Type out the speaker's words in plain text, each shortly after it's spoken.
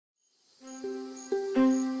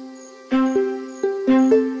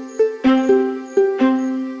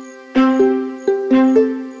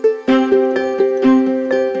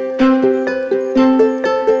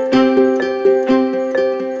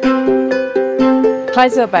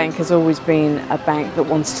Clydesdale Bank has always been a bank that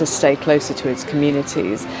wants to stay closer to its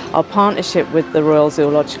communities. Our partnership with the Royal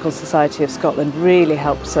Zoological Society of Scotland really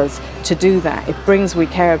helps us to do that. It brings We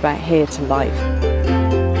Care About Here to life.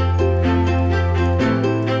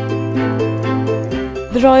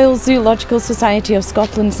 The Royal Zoological Society of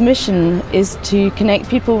Scotland's mission is to connect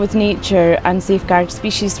people with nature and safeguard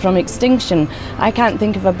species from extinction. I can't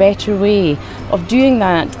think of a better way of doing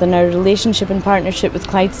that than our relationship and partnership with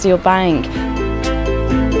Clydesdale Bank.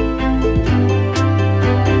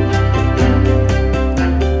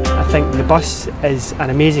 I think the bus is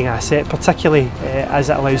an amazing asset, particularly as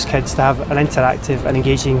it allows kids to have an interactive and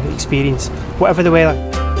engaging experience, whatever the weather.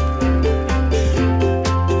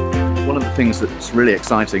 One of the things that's really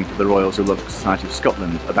exciting for the Royal Zoological Society of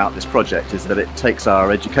Scotland about this project is that it takes our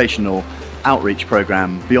educational outreach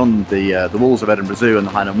programme beyond the walls of Edinburgh Zoo and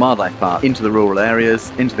the Highland Wildlife Park into the rural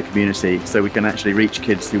areas, into the community, so we can actually reach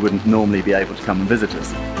kids who wouldn't normally be able to come and visit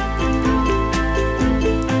us.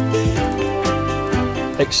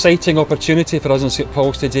 Exciting opportunity for us in St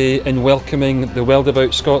Paul's today in welcoming the Wild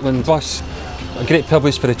About Scotland bus. A great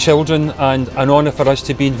privilege for the children and an honour for us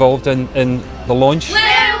to be involved in the launch.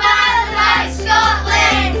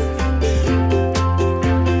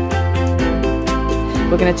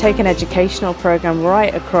 We're going to take an educational programme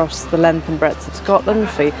right across the length and breadth of Scotland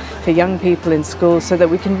for young people in schools, so that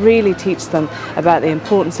we can really teach them about the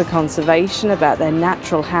importance of conservation, about their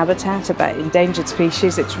natural habitat, about endangered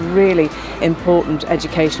species. It's really important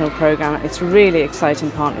educational programme. It's a really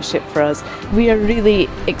exciting partnership for us. We are really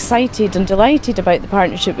excited and delighted about the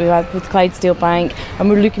partnership we have with Clydesdale Bank, and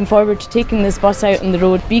we're looking forward to taking this bus out on the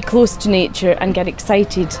road, be close to nature and get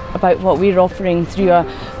excited about what we're offering through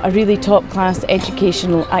a really top-class educational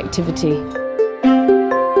activity.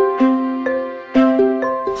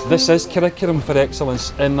 This is curriculum for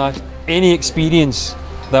excellence in that any experience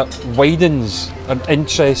that widens and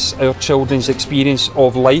interests our children's experience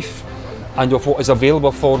of life and of what is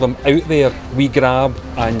available for them out there, we grab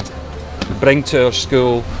and bring to our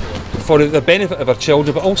school for the benefit of our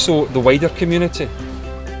children, but also the wider community.